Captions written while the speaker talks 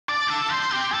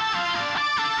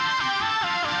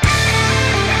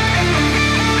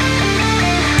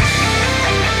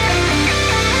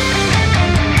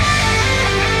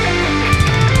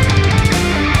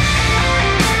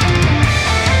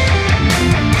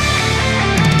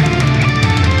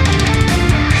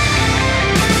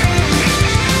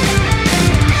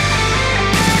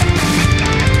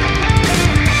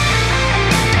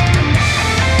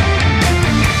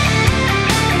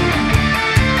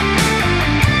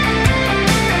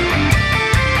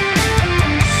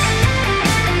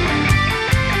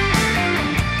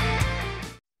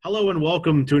and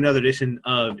welcome to another edition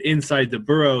of Inside the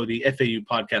Burrow, the FAU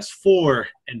podcast for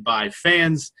and by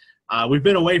fans. We've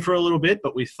been away for a little bit,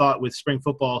 but we thought with spring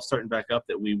football starting back up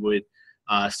that we would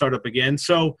start up again.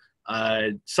 So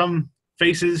some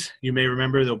faces you may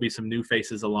remember. There'll be some new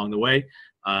faces along the way,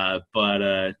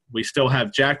 but we still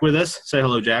have Jack with us. Say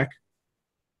hello, Jack.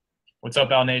 What's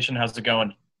up, Al Nation? How's it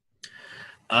going?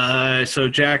 So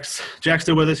Jack's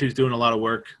still with us. He's doing a lot of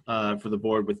work for the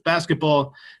board with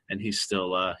basketball, and he's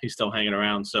still hanging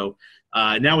around. So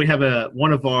now we have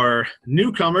one of our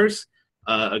newcomers,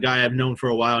 a guy I've known for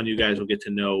a while, and you guys will get to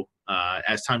know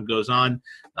as time goes on.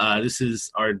 This is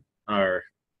our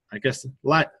I guess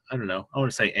I don't know. I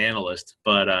want to say analyst,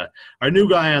 but our new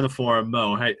guy on the forum,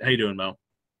 Mo. How you doing, Mo?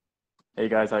 Hey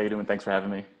guys, how you doing? Thanks for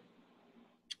having me.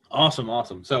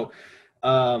 Awesome. So.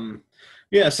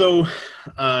 So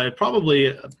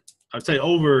probably I'd say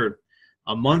over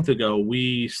a month ago,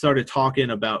 we started talking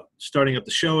about starting up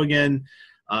the show again,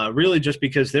 really just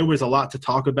because there was a lot to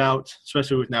talk about,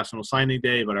 especially with National Signing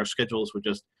Day, but our schedules were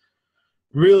just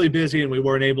really busy and we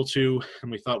weren't able to,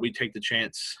 and we thought we'd take the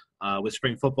chance with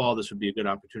spring football. This would be a good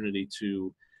opportunity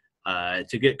to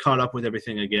get caught up with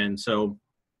everything again. So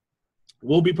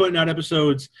we'll be putting out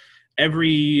episodes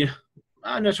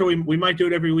I'm not sure, we might do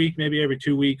it every week, maybe every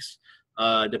 2 weeks.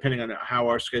 Depending on how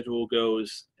our schedule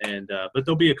goes, but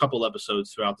there'll be a couple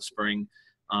episodes throughout the spring,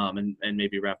 and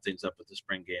maybe wrap things up with the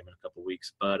spring game in a couple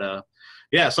weeks. But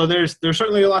so there's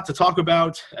certainly a lot to talk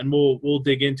about, and we'll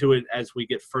dig into it as we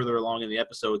get further along in the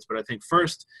episodes. But I think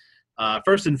first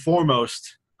and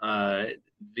foremost,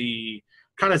 the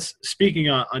kind of speaking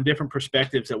on different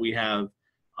perspectives that we have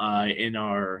in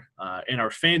our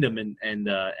fandom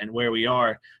and where we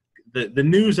are, the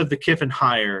news of the Kiffin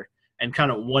hire. And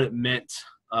kind of what it meant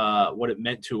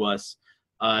to us.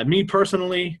 Me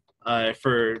personally,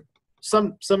 for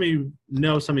some of you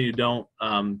know, some of you don't,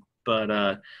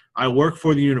 but I work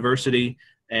for the university,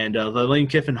 and the Lane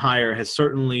Kiffin hire has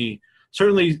certainly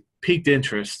piqued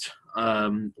interest.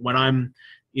 When I'm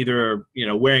either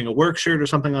wearing a work shirt or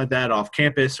something like that off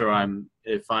campus, or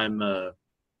if I'm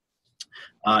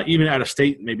even out of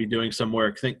state, maybe doing some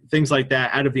work, things like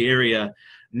that out of the area.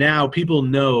 Now people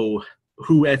know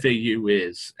who FAU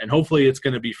is, and hopefully it's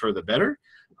going to be for the better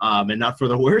and not for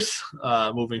the worse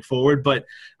moving forward. But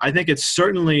I think it's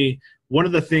certainly one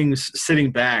of the things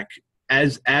sitting back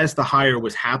as the hire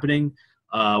was happening.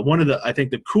 One of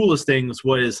the coolest things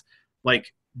was like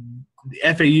the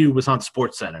FAU was on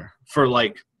SportsCenter for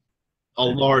like a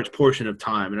large portion of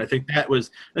time, and I think that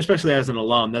was, especially as an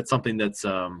alum, that's something that's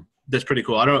pretty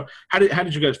cool. I don't know, how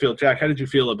did you guys feel, Jack? How did you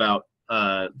feel about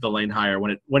the Lane hire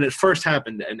when it first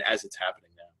happened and as it's happening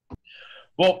now?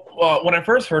 Well, when I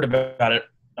first heard about it,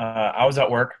 I was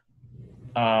at work.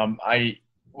 I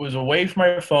was away from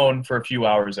my phone for a few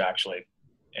hours actually,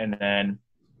 and then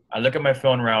I look at my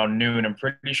phone around noon. I'm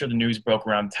pretty sure the news broke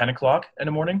around 10 o'clock in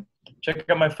the morning. Check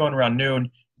out my phone around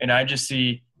noon, and I just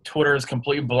see Twitter is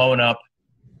completely blown up.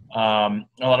 A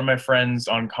lot of my friends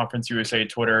on Conference USA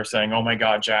Twitter saying, "Oh my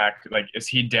God, Jack! Like, is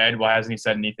he dead? Why hasn't he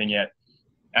said anything yet?"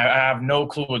 I have no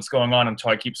clue what's going on until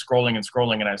I keep scrolling,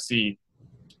 and I see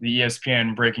the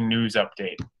ESPN breaking news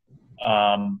update.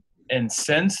 And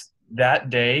since that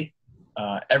day,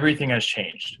 everything has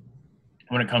changed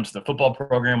when it comes to the football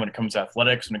program, when it comes to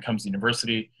athletics, when it comes to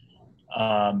university.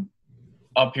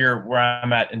 Up here where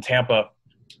I'm at in Tampa,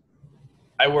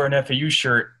 I wear an FAU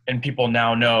shirt, and people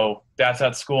now know that's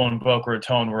that school in Boca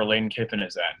Raton where Lane Kiffin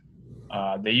is at.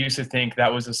 They used to think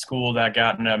that was a school that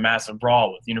got in a massive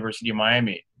brawl with the University of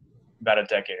Miami about a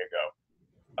decade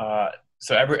ago.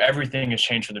 So everything has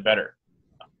changed for the better,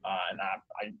 and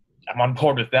I'm on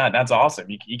board with that. That's awesome.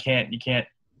 You can't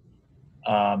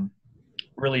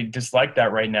really dislike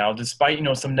that right now,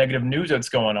 despite some negative news that's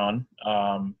going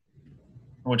on,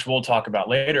 which we'll talk about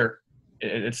later.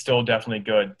 It's still definitely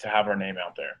good to have our name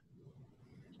out there.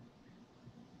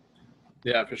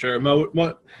 Yeah, for sure. Mo,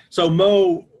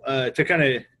 to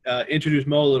kind of introduce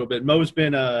Mo a little bit, Mo's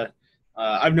been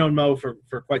I've known Mo for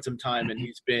quite some time, and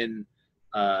he's been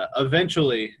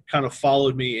eventually kind of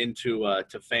followed me into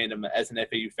to fandom as an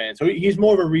FAU fan. So he's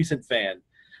more of a recent fan.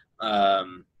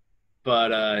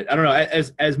 But I don't know,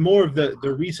 as more of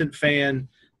the recent fan,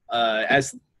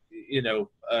 as in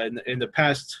the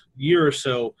past year or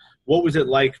so, what was it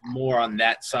like more on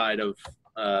that side of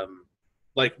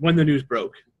like when the news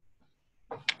broke?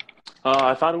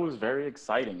 I thought it was very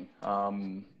exciting.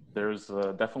 There's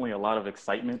definitely a lot of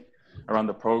excitement around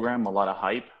the program, a lot of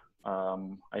hype.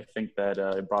 I think that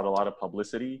it brought a lot of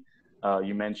publicity.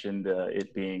 You mentioned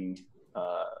it being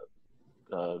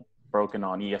broken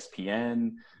on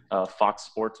ESPN. Fox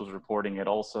Sports was reporting it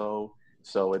also.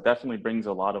 So it definitely brings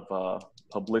a lot of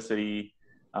publicity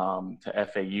to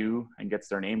FAU and gets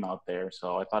their name out there.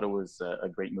 So I thought it was a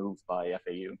great move by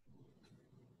FAU.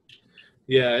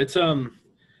 Yeah, it's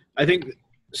I think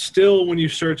still when you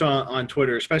search on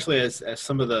Twitter, especially as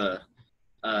some of the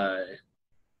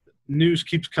news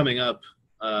keeps coming up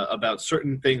about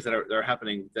certain things that are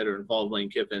happening that are involved Lane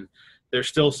Kiffin, there's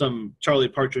still some Charlie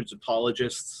Partridge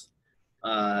apologists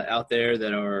out there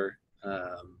that are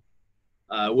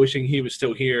wishing he was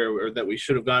still here or that we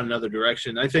should have gone another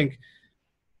direction. I think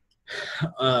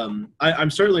I'm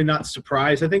certainly not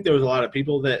surprised. I think there was a lot of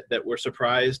people that were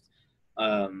surprised.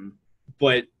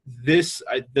 But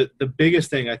the biggest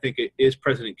thing I think is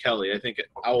President Kelly. I think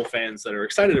Owl fans that are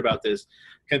excited about this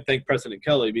can thank President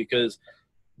Kelly because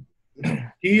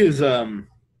he is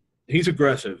he's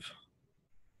aggressive.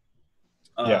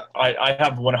 Yeah, I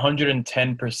have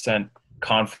 110%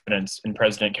 confidence in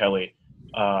President Kelly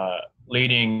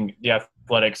leading the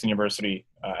athletics and university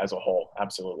as a whole.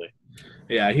 Absolutely.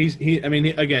 Yeah, he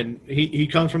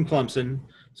comes from Clemson.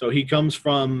 So he comes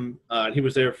from he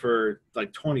was there for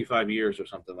like 25 years or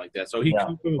something like that. So he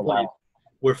comes from a place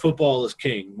where football is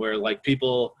king, where like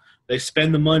people they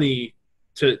spend the money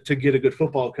to get a good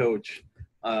football coach,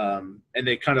 and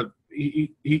they kind of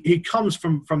he comes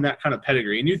from that kind of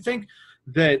pedigree. And you think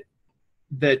that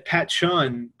Pat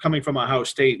Shun coming from Ohio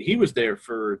State, he was there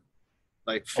for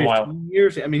like 15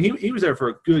 years. I mean, he was there for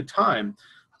a good time.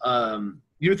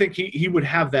 You would think he would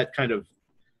have that kind of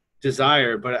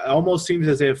desire, but it almost seems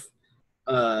as if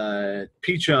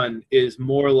Pichon is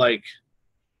more like,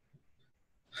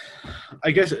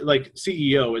 I guess, like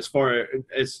CEO as far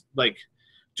as like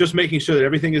just making sure that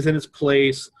everything is in its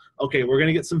place. Okay, we're going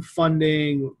to get some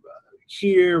funding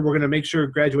here. We're going to make sure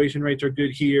graduation rates are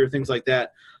good here, things like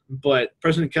that. But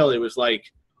President Kelly was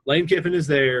like, Lane Kiffin is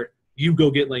there. You go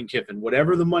get Lane Kiffin.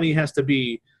 Whatever the money has to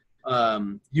be,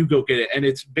 you go get it. And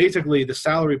it's basically the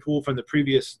salary pool from the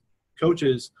previous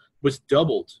coaches was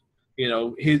doubled. You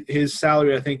know, his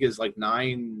salary, I think, is like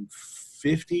 $950,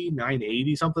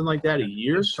 $980, something like that a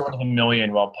year. Short of $1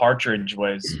 million, while Partridge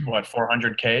was, what,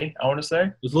 $400K, I want to say?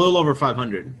 It was a little over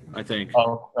 500, I think.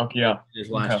 Oh, okay, yeah.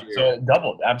 His last year. So it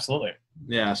doubled, absolutely.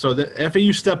 Yeah, so the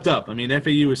FAU stepped up. I mean,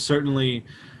 FAU is certainly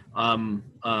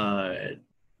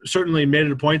certainly made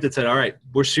it a point that said, all right,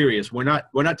 we're serious. We're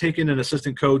not taking an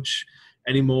assistant coach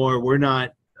anymore. We're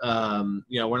not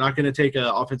we're not going to take an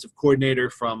offensive coordinator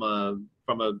from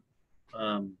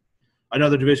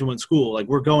another Division I school. Like,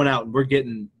 we're going out and we're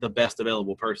getting the best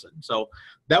available person. So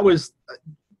that was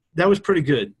pretty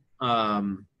good. I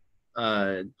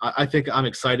think I'm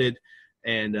excited.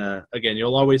 And again,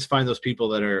 you'll always find those people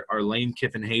that are Lane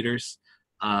Kiffin haters.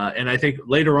 And I think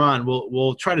later on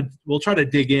we'll try to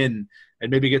dig in and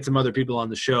maybe get some other people on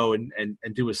the show and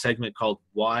do a segment called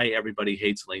 "Why Everybody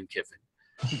Hates Lane Kiffin."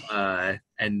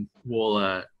 And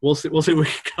we'll see what we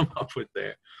can come up with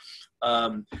there.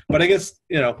 But I guess,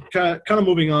 kind of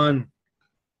moving on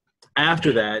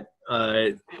after that,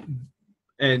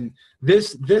 and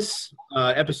this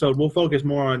episode we'll focus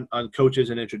more on coaches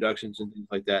and introductions and things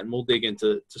like that, and we'll dig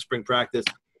into spring practice.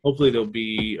 Hopefully there'll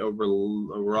be a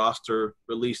roster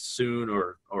released soon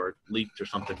or leaked or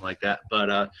something like that.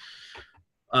 But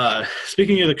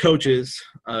speaking of the coaches,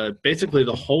 basically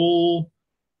the whole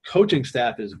coaching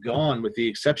staff is gone with the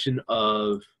exception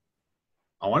of,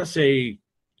 I want to say,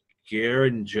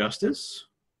 Garrett Justice.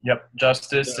 Yep,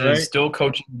 Justice is still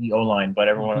coaching the O-line, but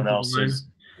everyone else is.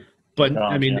 But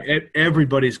gone, I mean,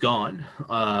 everybody's gone.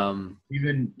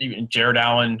 Even Jared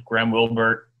Allen, Graham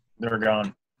Wilbert, they're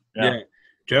gone. Yeah.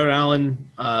 Jared Allen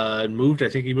moved. I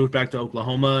think he moved back to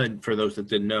Oklahoma. And for those that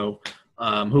didn't know,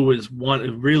 who was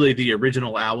really the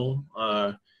original Owl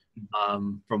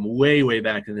from way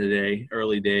back in the day,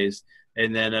 early days.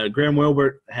 And then Graham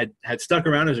Wilbert had stuck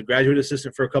around as a graduate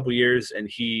assistant for a couple years, and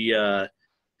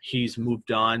he's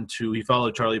moved on to – he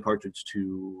followed Charlie Partridge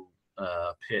to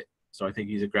Pitt. So I think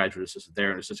he's a graduate assistant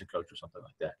there, an assistant coach or something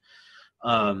like that.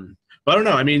 But I don't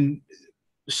know. I mean,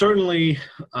 certainly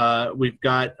we've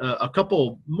got a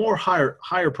couple more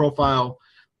higher profile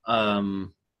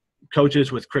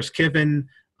coaches with Chris Kiffin,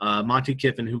 Monty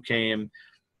Kiffin, who came.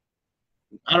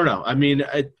 I don't know. I mean,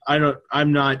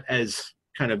 I'm not as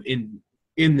kind of in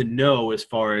the know as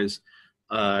far as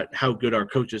how good our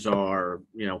coaches are,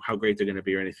 how great they're going to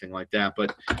be or anything like that.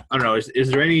 But I don't know. Is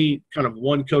there any kind of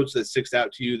one coach that sticks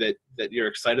out to you that you're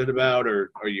excited about or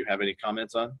you have any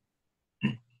comments on?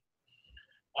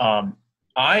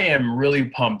 I am really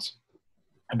pumped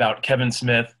about Kevin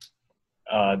Smith,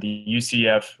 the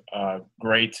UCF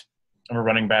great of a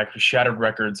running back who shattered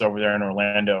records over there in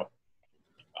Orlando.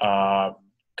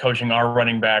 Coaching our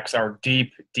running backs, our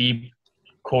deep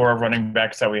core of running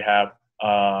backs that we have.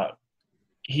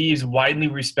 He's widely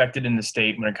respected in the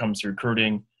state when it comes to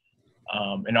recruiting,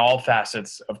 in all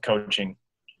facets of coaching.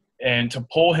 And to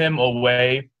pull him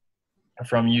away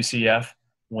from UCF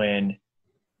when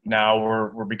now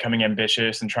we're becoming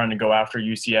ambitious and trying to go after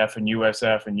UCF and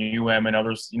USF and UM and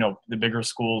others, the bigger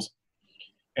schools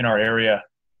in our area,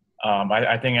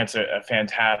 I think that's a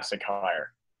fantastic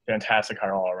hire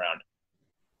all around.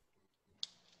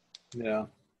 Yeah.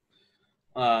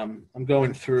 I'm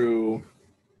going through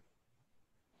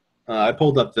I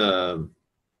pulled up the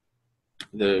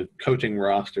coaching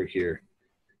roster here,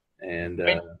 and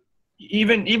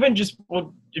even just,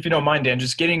 well, if you don't mind, Dan,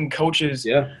 just getting coaches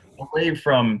away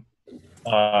from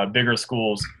bigger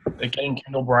schools, like getting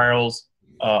Kendall Briles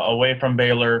away from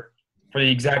Baylor for the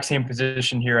exact same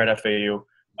position here at FAU,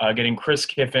 getting Chris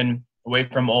Kiffin away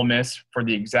from Ole Miss for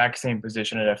the exact same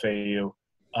position at FAU.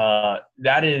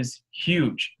 That is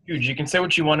huge. You can say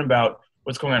what you want about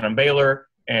what's going on in Baylor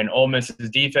and Ole Miss's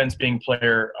defense being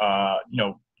player,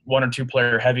 one or two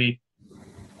player heavy.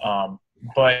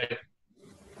 But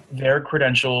their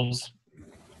credentials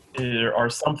are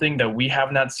something that we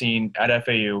have not seen at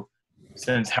FAU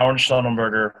since Howard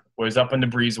Schnellenberger was up in the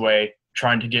breezeway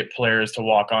trying to get players to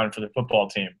walk on for the football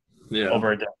team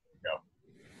over a decade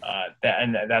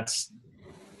ago. That's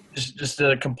just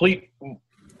a complete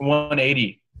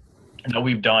 180 that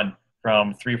we've done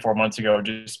from 3-4 months ago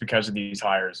just because of these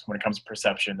hires when it comes to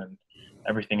perception and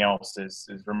everything else is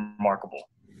remarkable.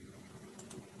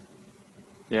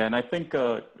 Yeah, and I think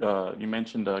you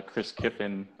mentioned Chris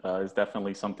Kiffin is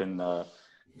definitely something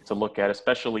to look at,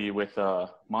 especially with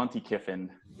Monty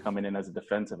Kiffin coming in as a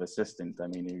defensive assistant. I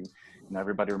mean,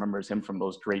 everybody remembers him from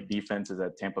those great defenses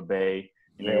at Tampa Bay.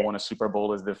 He won a Super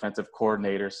Bowl as defensive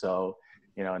coordinator, so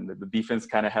and the defense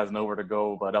kind of has nowhere to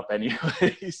go but up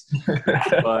anyways.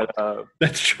 But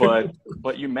that's true.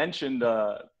 But you mentioned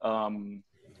Kendall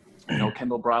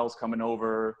Briles coming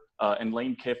over and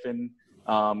Lane Kiffin.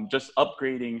 Just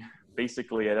upgrading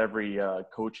basically at every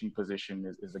coaching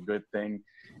position is a good thing,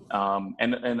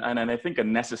 and I think a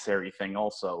necessary thing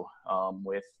also,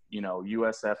 with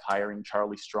USF hiring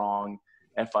Charlie Strong,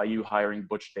 FIU hiring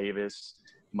Butch Davis,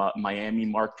 Miami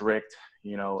Mark Dricht,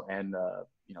 and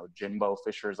Jimbo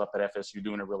Fisher is up at FSU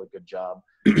doing a really good job,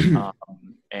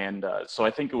 and so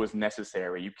I think it was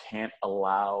necessary. You can't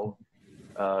allow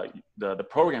the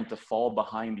program to fall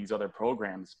behind these other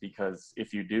programs, because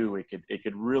if you do, it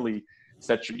could really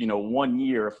set 1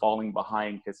 year of falling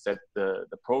behind could set the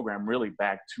program really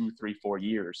back 2, 3, 4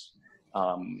 years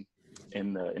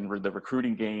in the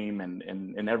recruiting game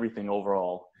and everything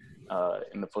overall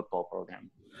in the football program.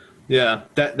 Yeah,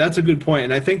 that's a good point,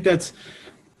 and I think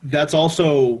that's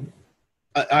also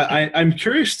I'm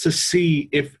curious to see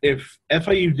if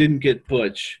FIU didn't get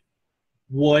Butch,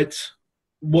 what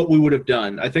we would have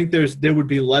done. I think there would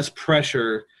be less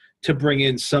pressure to bring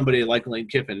in somebody like Lane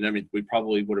Kiffin. I mean, we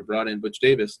probably would have brought in Butch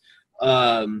Davis,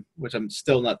 which I'm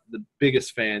still not the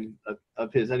biggest fan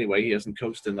of his anyway. He hasn't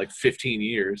coached in like 15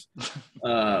 years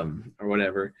or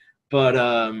whatever. But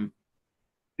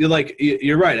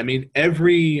you're right. I mean, I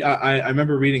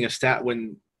remember reading a stat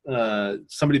when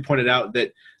somebody pointed out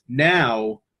that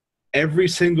now every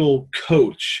single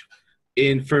coach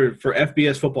for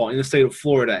FBS football in the state of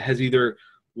Florida has either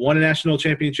won a national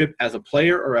championship as a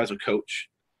player or as a coach.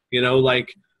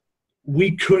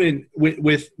 We couldn't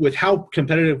with how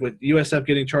competitive with USF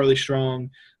getting Charlie Strong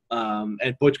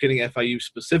and Butch getting FIU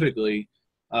specifically,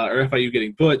 or FIU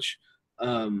getting Butch,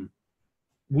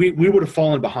 we would have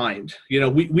fallen behind.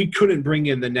 We couldn't bring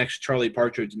in the next Charlie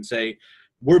Partridge and say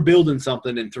we're building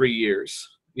something in 3 years.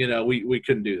 We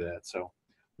couldn't do that. So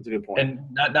that's a good point. And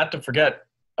not to forget,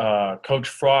 Coach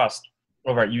Frost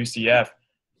over at UCF,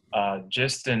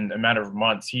 just in a matter of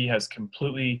months, he has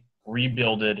completely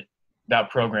rebuilded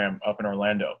that program up in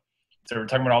Orlando. So we're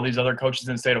talking about all these other coaches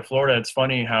in the state of Florida. It's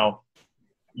funny how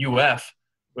UF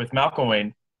with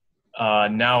Malcolm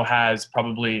now has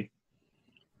probably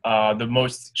the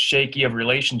most shaky of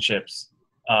relationships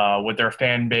with their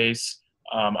fan base.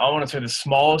 I want to say the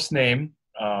smallest name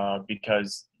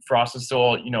because Frost is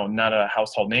still, not a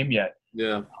household name yet.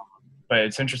 Yeah. But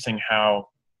it's interesting how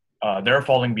they're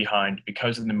falling behind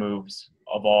because of the moves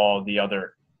of all the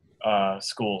other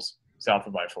schools south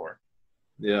of I-4.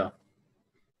 Yeah,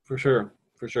 for sure.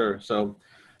 So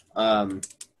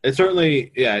it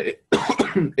certainly,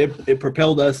 it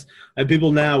propelled us. And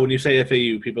people now, when you say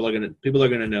FAU, people are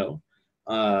gonna know.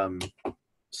 And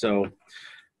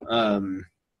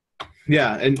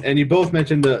you both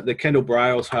mentioned the Kendall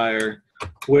Briles hire,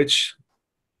 which,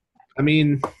 I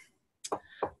mean,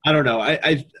 I don't know.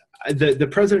 the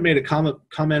president made a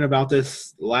comment about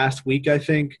this last week, I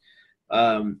think,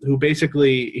 who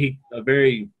basically a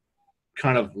very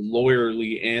kind of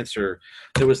lawyerly answer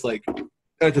that was like,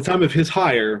 at the time of his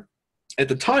hire,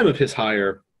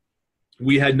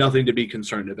 we had nothing to be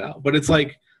concerned about. But it's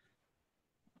like,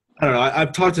 I don't know.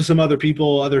 I've talked to some other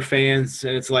people, other fans,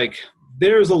 and it's like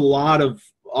there's a lot of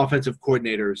offensive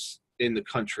coordinators in the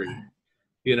country.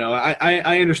 You know,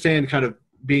 I understand kind of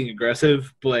being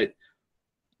aggressive, but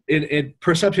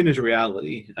perception is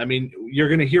reality. I mean, you're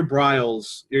going to hear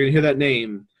Briles, you're going to hear that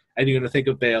name, and you're going to think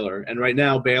of Baylor. And right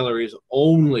now, Baylor is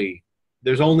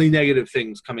there's only negative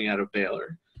things coming out of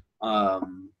Baylor,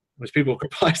 which people could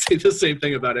probably say the same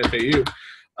thing about FAU.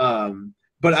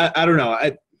 But I don't know.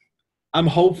 I'm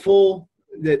hopeful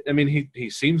that, I mean, he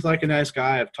seems like a nice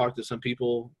guy. I've talked to some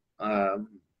people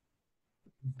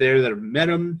there that have met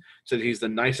him, said he's the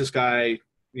nicest guy.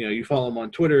 You know, you follow him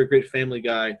on Twitter, a great family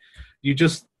guy. You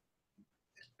just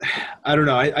 – I don't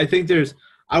know. I think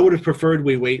I would have preferred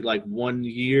we wait like 1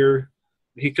 year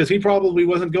because he probably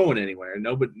wasn't going anywhere.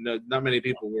 Not many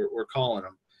people were calling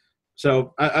him.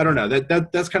 So I don't know.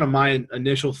 That's kind of my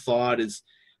initial thought is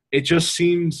it just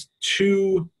seems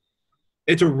too –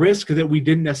 it's a risk that we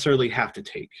didn't necessarily have to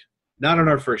take, not in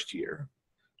our first year.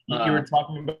 You were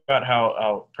talking about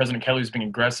how President Kelly's being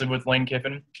aggressive with Lane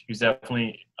Kiffin. He's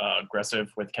definitely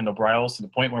aggressive with Kendall Briles to the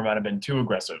point where it might have been too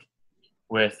aggressive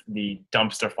with the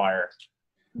dumpster fire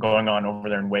going on over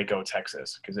there in Waco,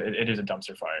 Texas, because it is a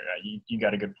dumpster fire. You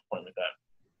got a good point with that.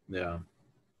 Yeah.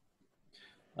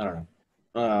 I don't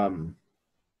know.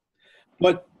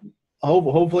 But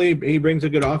hopefully he brings a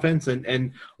good offense.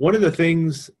 And one of the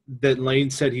things that Lane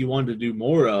said he wanted to do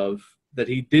more of that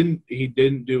he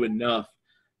didn't do enough,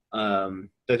 I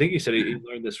think he said he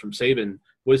learned this from Saban,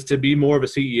 was to be more of a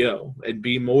CEO and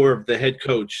be more of the head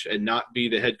coach and not be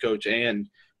the head coach and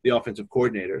the offensive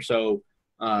coordinator. So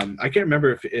I can't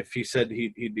remember if he said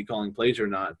he'd be calling plays or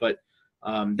not, but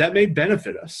that may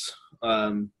benefit us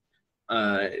so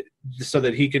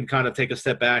that he can kind of take a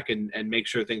step back and make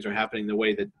sure things are happening the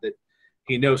way that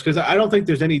he knows. Because I don't think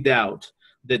there's any doubt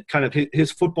that kind of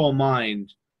his football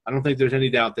mind, I don't think there's any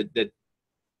doubt that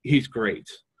he's great.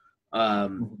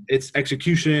 It's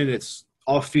execution, it's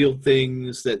off-field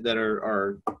things that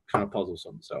are kind of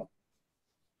puzzlesome. So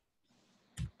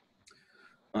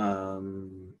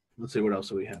let's see what else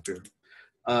do we have here.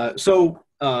 So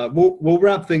we'll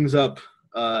wrap things up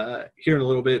here in a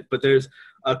little bit, but there's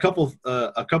a couple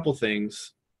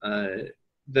things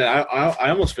that I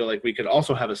almost feel like we could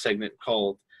also have a segment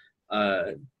called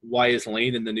 "Why is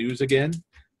Lane in the News Again?"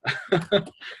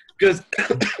 Because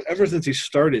ever since he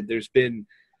started, there's been,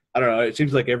 I don't know, it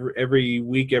seems like every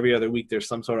week, every other week, there's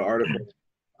some sort of article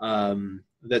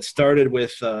that started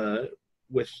with I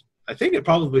think it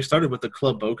probably started with the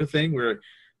Club Boca thing where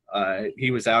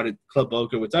he was out at Club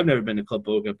Boca, which I've never been to Club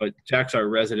Boca, but Jack's our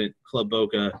resident Club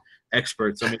Boca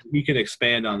expert, so I mean, he can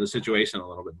expand on the situation a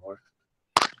little bit more.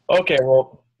 Okay,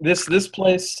 well, this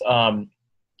place,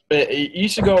 it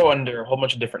used to go under a whole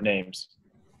bunch of different names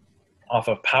off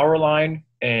of Powerline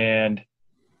and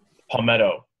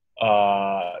Palmetto.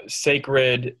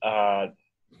 Sacred, a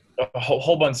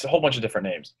whole bunch of different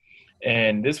names,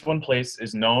 and this one place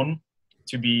is known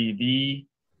to be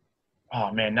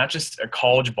not just a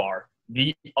college bar,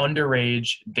 the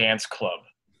underage dance club.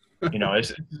 You know,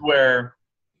 this is where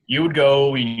you would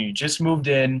go when you just moved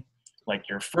in, like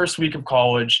your first week of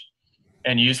college,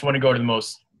 and you just want to go to the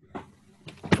most,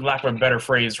 for lack of a better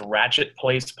phrase, ratchet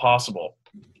place possible.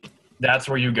 That's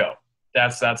where you go.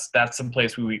 That's the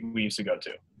place we used to go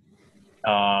to.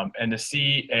 And to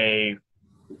see a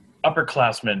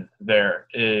upperclassman there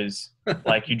is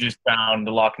like you just found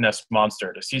the Loch Ness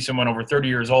Monster. To see someone over 30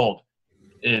 years old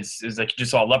is like you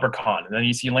just saw a leprechaun. And then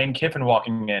you see Lane Kiffin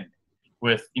walking in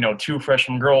with, you know, 2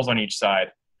 freshman girls on each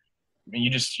side. I mean,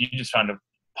 you just found a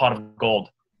pot of gold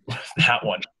with that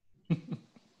one.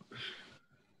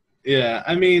 Yeah,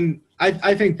 I mean,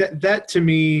 I think that to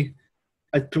me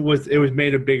it was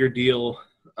made a bigger deal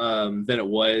than it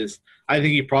was. I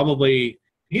think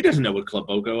he doesn't know what Club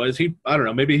Boca is. I don't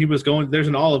know. Maybe he was going. There's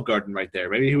an Olive Garden right there.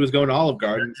 Maybe he was going to Olive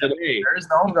Garden and said, "Hey, there's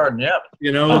an Olive Garden." Yeah.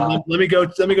 You know, let me go.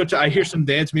 I hear some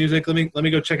dance music. Let me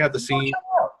go check out the scene.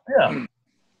 Yeah.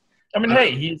 I mean,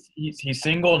 hey, he's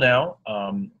single now.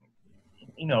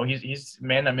 You know, he's a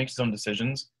man that makes his own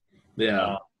decisions.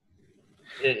 Yeah.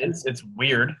 It's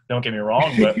weird. Don't get me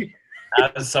wrong, but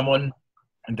as someone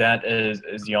that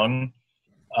is young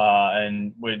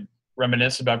and would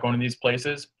reminisce about going to these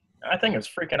places, I think it's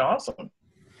freaking awesome.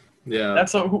 Yeah.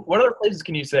 What other places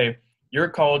can you say your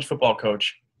college football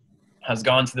coach has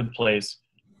gone to the place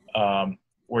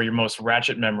where your most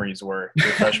ratchet memories were your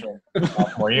freshman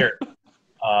sophomore year.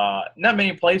 Not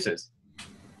many places.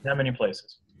 Not many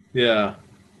places. Yeah.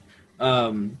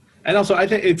 And also, I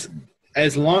think it's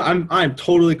as long I'm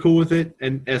totally cool with it,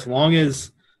 and as long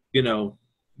as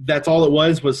that's all it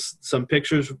was some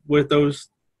pictures with those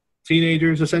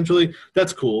teenagers. Essentially,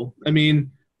 that's cool. I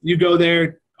mean, you go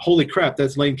there, holy crap,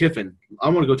 that's Lane Kiffin. I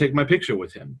want to go take my picture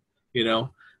with him.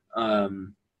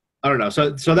 I don't know. So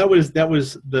that was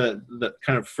the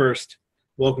kind of first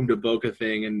welcome to Boca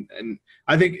thing, and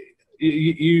I think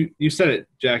you said it,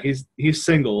 Jack. He's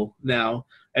single now,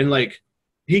 and like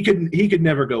he could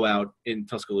never go out in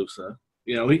Tuscaloosa.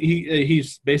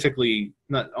 He's basically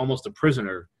not almost a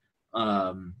prisoner,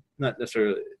 not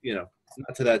necessarily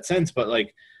not to that sense, but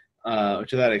like to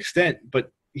that extent. But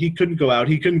he couldn't go out.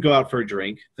 He couldn't go out for a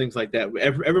drink, things like that.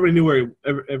 Everybody knew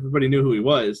everybody knew who he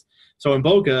was. So in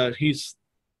Boca, he's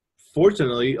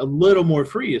fortunately a little more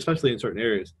free, especially in certain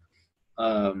areas.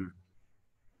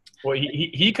 Well,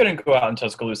 he couldn't go out in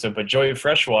Tuscaloosa, but Joey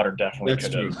Freshwater definitely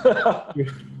could have.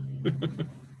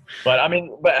 But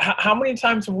how many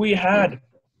times have we had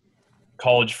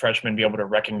college freshmen be able to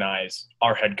recognize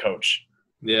our head coach?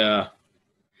 Yeah,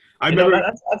 I remember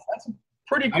that's a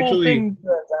pretty cool thing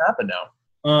to happen now.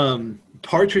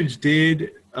 Partridge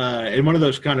did in one of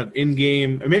those kind of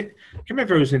in-game. I can't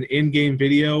remember if it was an in-game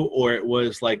video or it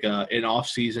was like an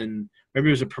off-season. Maybe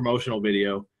it was a promotional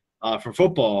video for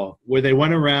football where they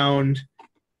went around.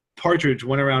 Partridge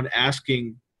went around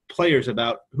asking players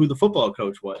about who the football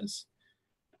coach was,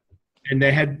 and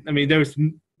they had. There was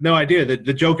no idea that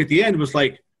the joke at the end was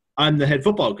like, "I'm the head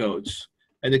football coach,"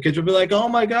 and the kids would be like, "Oh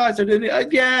my gosh,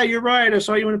 yeah, you're right. I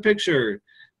saw you in a picture."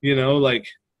 Like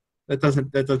that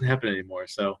doesn't happen anymore.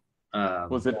 So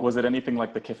was it anything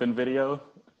like the Kiffin video?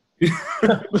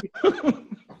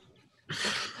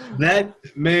 That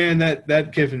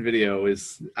Kiffin video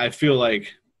is, I feel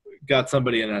like, got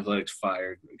somebody in athletics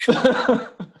fired.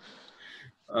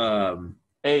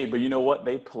 Hey, but you know what?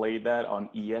 They played that on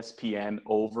ESPN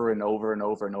over and over and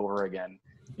over and over again.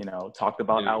 Talked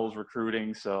about Owls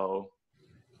recruiting, so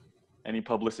any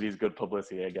publicity is good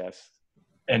publicity, I guess.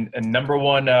 And number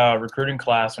one recruiting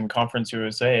class in Conference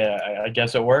USA, I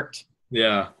guess it worked.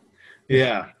 Yeah.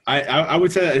 I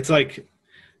would say it's like,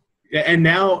 and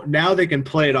now they can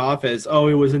play it off as, oh,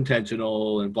 it was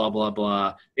intentional and blah blah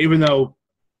blah. Even though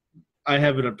I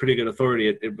have it on pretty good authority,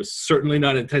 it was certainly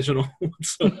not intentional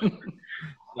whatsoever.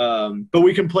 But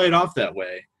we can play it off that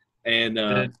way. And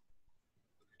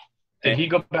did he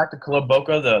go back to Club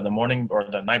Boca the morning or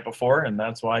the night before, and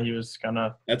that's why he was kind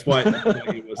of that's why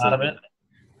he was out of it?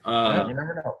 You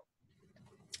never know.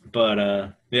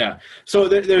 But yeah, so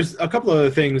there's a couple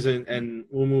other things, and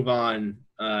we'll move on.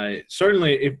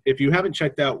 Certainly, if you haven't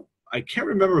checked out, I can't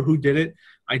remember who did it.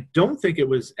 I don't think it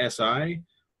was SI,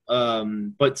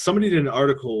 but somebody did an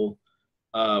article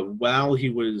while he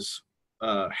was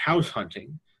house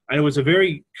hunting, and it was a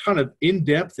very kind of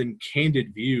in-depth and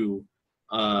candid view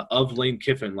of Lane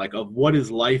Kiffin, like of what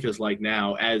his life is like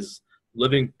now as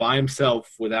living by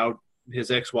himself without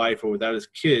his ex-wife or without his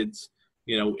kids,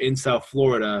 in South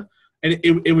Florida. And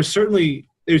it was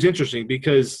interesting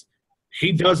because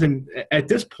he doesn't, at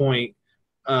this point,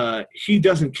 he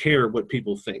doesn't care what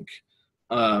people think.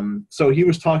 So he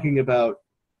was talking about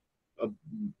a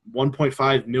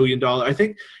 $1.5 million. I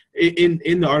think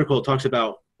in the article it talks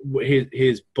about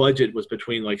his budget was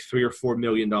between like $3 or $4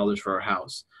 million for a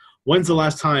house. When's the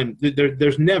last time?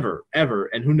 There's never, ever,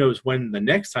 and who knows when the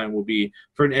next time will be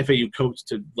for an FAU coach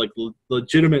to like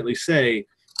legitimately say,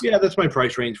 yeah, that's my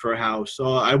price range for a house. So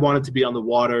I want it to be on the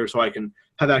water so I can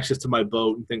have access to my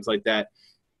boat and things like that.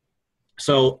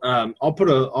 So I'll put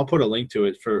a link to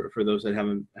it for those that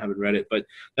haven't read it. But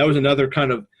that was another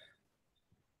kind of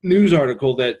news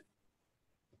article that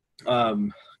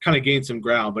kind of gained some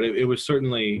ground, but it was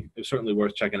certainly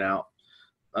worth checking out.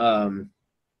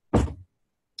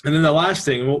 And then the last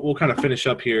thing, we'll kind of finish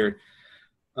up here,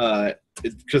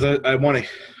 because I want to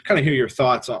kind of hear your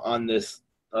thoughts on this,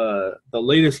 the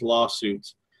latest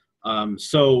lawsuits.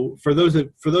 So for those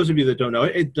of you that don't know,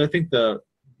 I think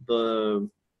the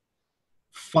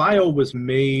file was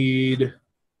made.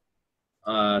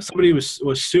 Somebody was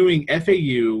suing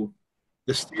FAU,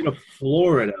 the state of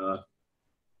Florida,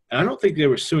 and I don't think they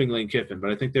were suing Lane Kiffin,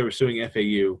 but I think they were suing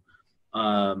FAU.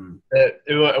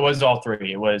 It was all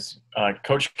three. It was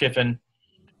Coach Kiffin,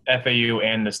 FAU,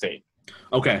 and the state.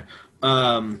 Okay.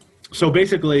 So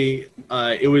basically,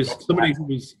 it was somebody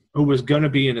who was going to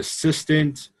be the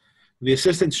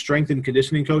assistant strength and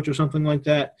conditioning coach or something like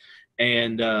that,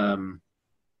 and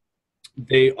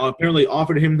they apparently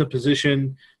offered him the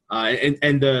position.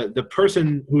 And the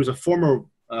person who was a former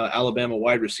Alabama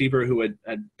wide receiver who had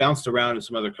bounced around in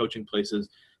some other coaching places,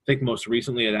 I think most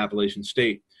recently at Appalachian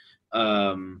State,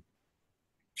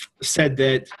 said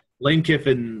that Lane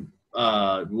Kiffin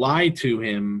lied to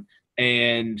him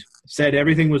and said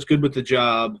everything was good with the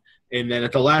job, and then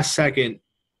at the last second,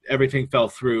 everything fell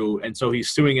through, and so he's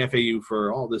suing FAU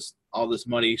for all this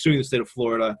money, suing the state of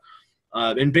Florida,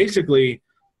 and basically,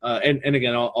 and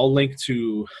again, I'll link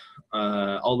to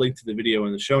the video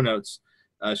in the show notes,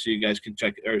 so you guys can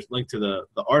check, or link to the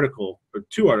article, or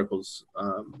two articles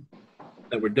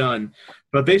that were done,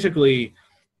 but basically,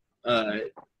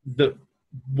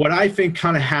 what I think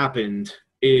kind of happened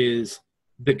is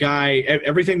the guy,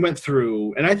 everything went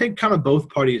through, and I think kind of both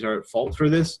parties are at fault for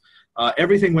this.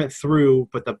 Everything went through,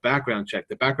 but the background check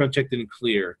didn't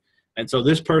clear. And so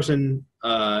this person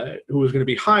who was going to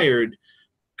be hired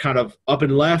kind of up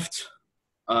and left,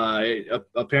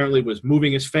 apparently was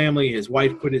moving his family. His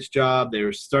wife quit his job. They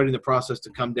were starting the process to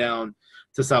come down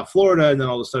to South Florida, and then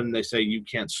all of a sudden they say, you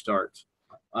can't start.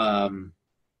 I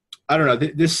don't know.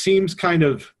 This seems kind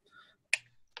of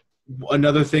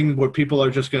another thing where people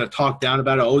are just going to talk down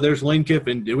about it. Oh, there's Lane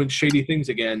Kiffin doing shady things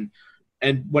again.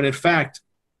 And when in fact,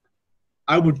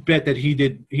 I would bet that he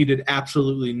did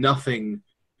absolutely nothing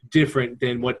different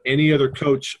than what any other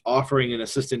coach offering an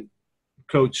assistant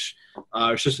coach,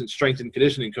 assistant strength and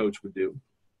conditioning coach would do.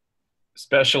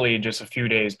 Especially just a few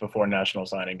days before National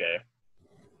Signing Day.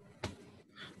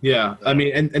 Yeah, I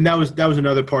mean, and that was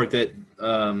another part that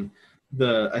I'm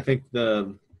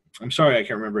sorry, I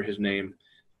can't remember his name,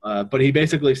 but he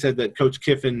basically said that Coach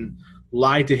Kiffin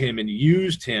lied to him and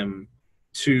used him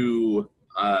to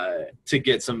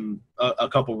get a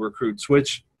couple recruits,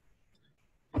 which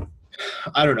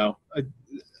I don't know.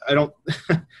 I don't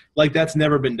like, that's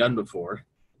never been done before.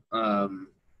 I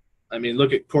mean,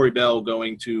 look at Corey Bell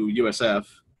going to USF,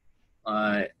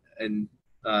 and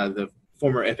the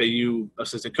former FAU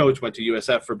assistant coach went to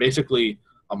USF for basically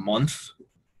a month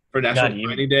for National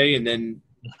Signing Day, and then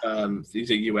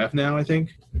he's at UF now, I think.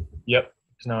 Yep,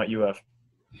 he's now at UF.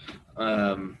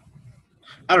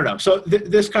 I don't know. So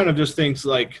this kind of just thinks,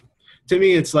 like, to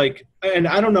me, it's like, and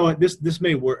I don't know, this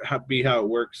may be how it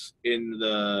works in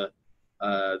the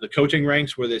coaching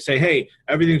ranks, where they say, hey,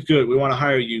 everything's good, we want to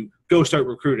hire you, go start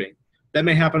recruiting. That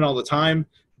may happen all the time,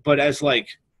 but as like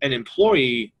an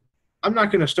employee, I'm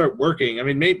not going to start working. I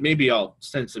mean, maybe I'll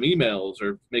send some emails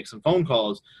or make some phone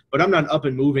calls, but I'm not up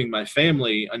and moving my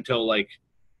family until like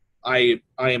I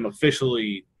am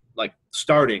officially like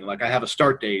starting. Like I have a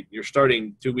start date. You're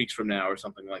starting 2 weeks from now or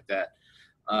something like that.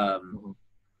 I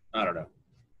don't know.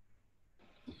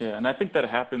 Yeah, and I think that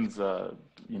happens, at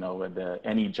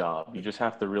any job. You just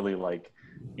have to really, like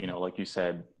you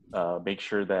said, make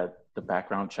sure that the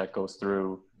background check goes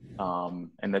through,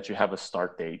 and that you have a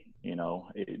start date.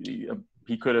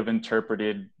 He could have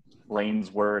interpreted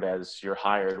Lane's word as you're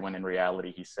hired, when in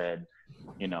reality he said,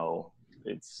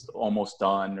 it's almost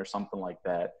done or something like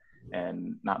that,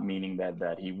 and not meaning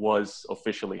that he was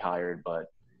officially hired,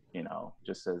 but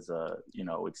just as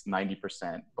it's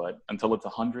 90%, but until it's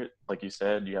 100, like you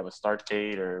said, you have a start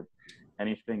date or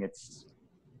anything, it's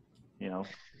you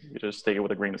just take it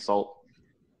with a grain of salt.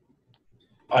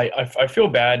 I feel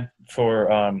bad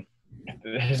for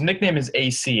his nickname is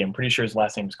AC. I'm pretty sure his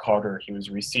last name is Carter. He was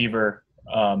a receiver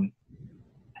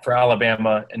for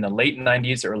Alabama in the late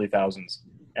 90s, early 1000s.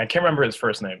 I can't remember his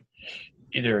first name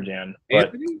either, Dan.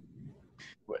 But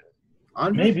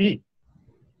maybe.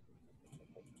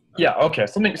 Yeah, okay,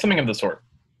 something of the sort.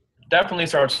 Definitely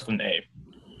starts with an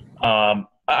A.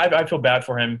 I feel bad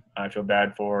for him. I feel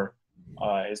bad for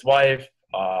his wife,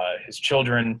 his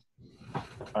children.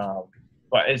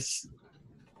 But it's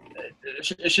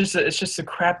just a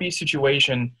crappy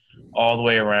situation all the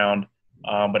way around.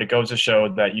 But it goes to show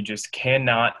that you just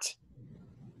cannot,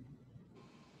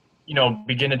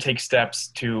 begin to take steps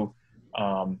to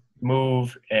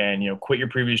move and quit your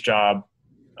previous job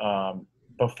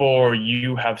before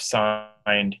you have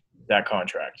signed that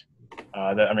contract.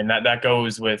 That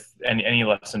goes with any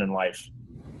lesson in life,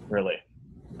 really.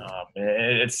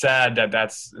 It's sad that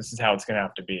this is how it's going to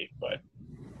have to be, but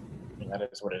that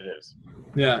is what it is.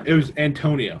 Yeah, it was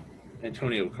Antonio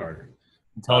Carter.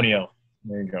 Antonio,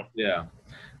 there you go. Yeah,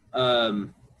 I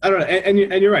don't know, and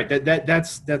you're right.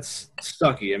 That's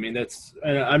sucky. I mean,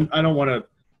 I don't want to.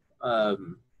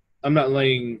 I'm not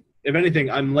laying. If anything,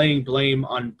 I'm laying blame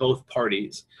on both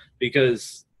parties,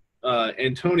 because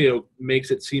Antonio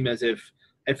makes it seem as if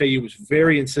FAU was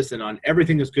very insistent on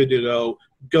everything is good to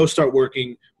go start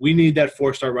working. We need that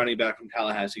 4-star running back from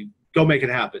Tallahassee. Go make it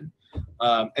happen.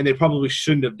 And they probably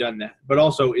shouldn't have done that. But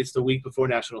also, it's the week before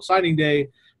National Signing Day,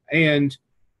 and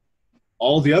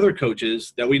all the other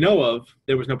coaches that we know of,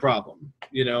 there was no problem,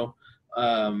 you know.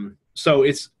 So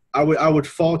I would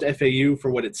fault FAU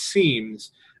for what it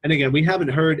seems. And again, we haven't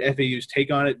heard FAU's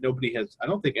take on it. I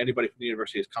don't think anybody from the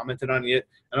university has commented on it yet.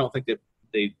 I don't think that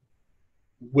they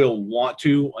will want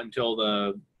to until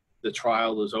the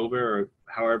trial is over or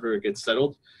however it gets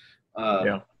settled.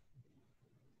 But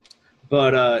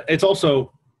it's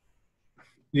also,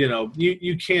 you know,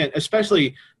 you can't,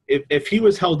 especially if he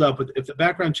was held up if the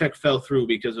background check fell through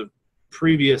because of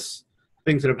previous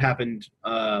things that have happened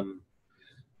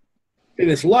in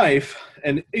his life,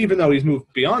 and even though he's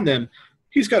moved beyond them,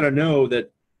 he's got to know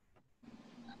that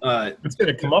it's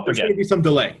going to come up again. There's going to be some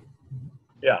delay.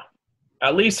 Yeah,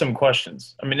 at least some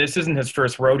questions. I mean, this isn't his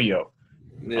first rodeo.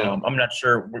 Yeah. I'm not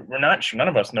sure. We're not sure. None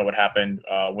of us know what happened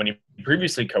when he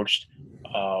previously coached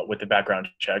with the background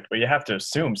check, but you have to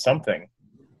assume something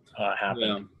happened.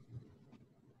 Yeah.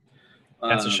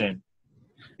 That's a shame.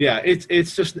 Yeah,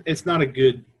 it's just not a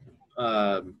good.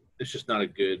 It's just not a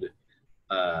good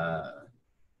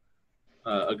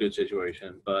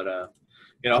situation. But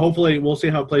you know, hopefully we'll see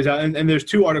how it plays out. And there's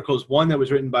two articles. One that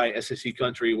was written by SEC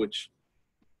Country, which,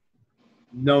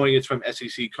 knowing it's from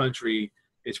SEC Country,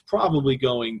 it's probably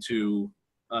going to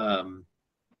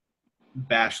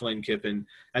bash Lane Kiffin.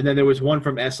 And then there was one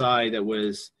from SI that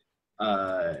was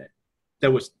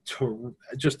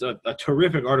just a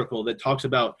terrific article that talks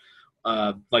about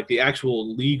like the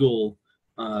actual legal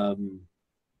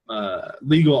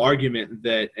argument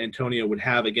that Antonio would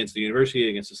have against the university,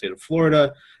 against the state of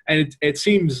Florida. And it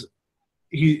seems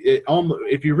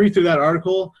if you read through that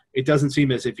article, it doesn't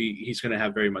seem as if he's going to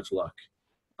have very much luck.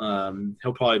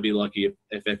 He'll probably be lucky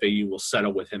if FAU will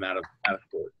settle with him out of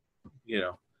court, you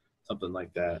know, something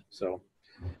like that. So,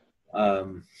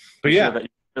 but yeah.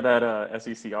 That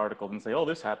SEC article and say, oh,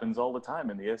 this happens all the time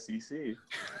in the SEC.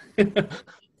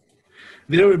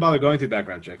 They don't even bother going through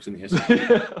background checks in the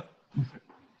SEC.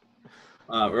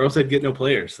 Or else they'd get no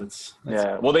players. That's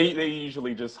yeah. Well, they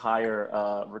usually just hire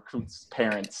recruits'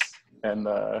 parents, and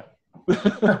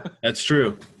that's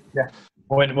true. Yeah.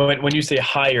 When you say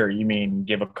hire, you mean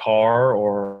give a car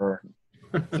or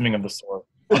something of the sort.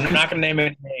 I'm not going to name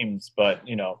any names, but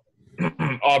you know,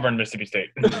 Auburn, Mississippi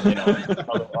State. You know,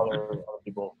 other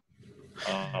people.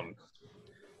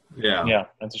 Yeah,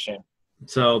 that's a shame.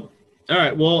 So, all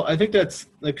right. Well, I think that's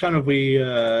the kind of we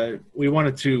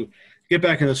wanted to get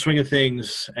back in the swing of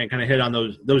things and kind of hit on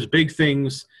those big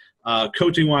things,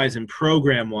 coaching wise and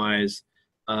program wise,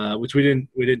 which we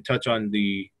didn't touch on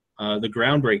the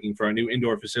groundbreaking for our new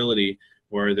indoor facility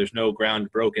where there's no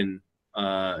ground broken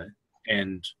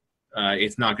and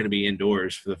it's not going to be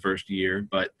indoors for the first year.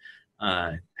 But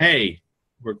hey,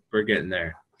 we're getting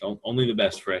there. Only the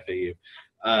best for FAU.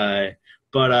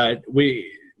 But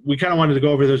we kind of wanted to go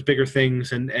over those bigger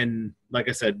things and like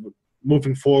I said,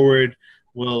 moving forward,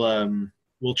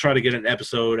 we'll try to get an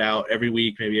episode out every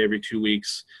week, maybe every 2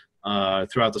 weeks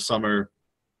throughout the summer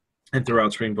and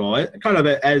throughout spring ball. Kind of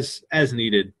as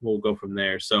needed. We'll go from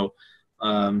there. So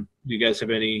do you guys have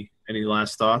any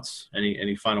last thoughts?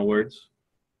 Any final words?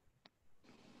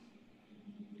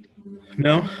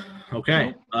 No?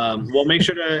 Okay. We'll make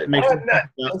sure to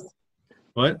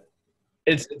what?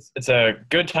 It's a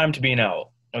good time to be an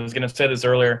owl. I was going to say this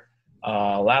earlier.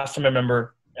 Last time I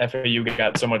remember FAU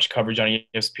got so much coverage on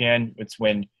ESPN. It's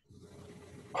when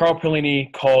Carl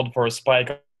Perlini called for a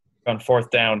spike on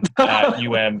fourth down at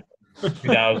UM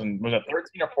 2000. Was it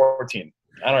 13 or 14?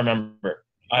 I don't remember.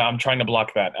 I'm trying to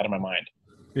block that out of my mind.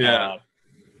 Yeah.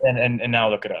 And now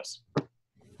look at us.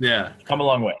 Yeah. Come a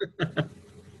long way.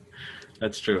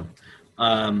 That's true.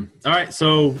 All right,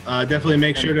 so definitely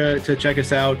make sure to check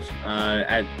us out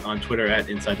on Twitter at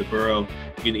Inside the Burrow.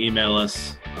 You can email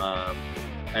us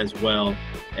as well,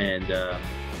 and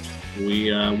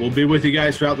we'll be with you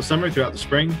guys throughout the summer, throughout the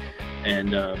spring,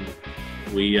 and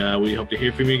we hope to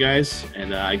hear from you guys.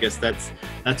 And I guess that's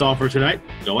all for tonight.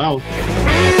 Go out.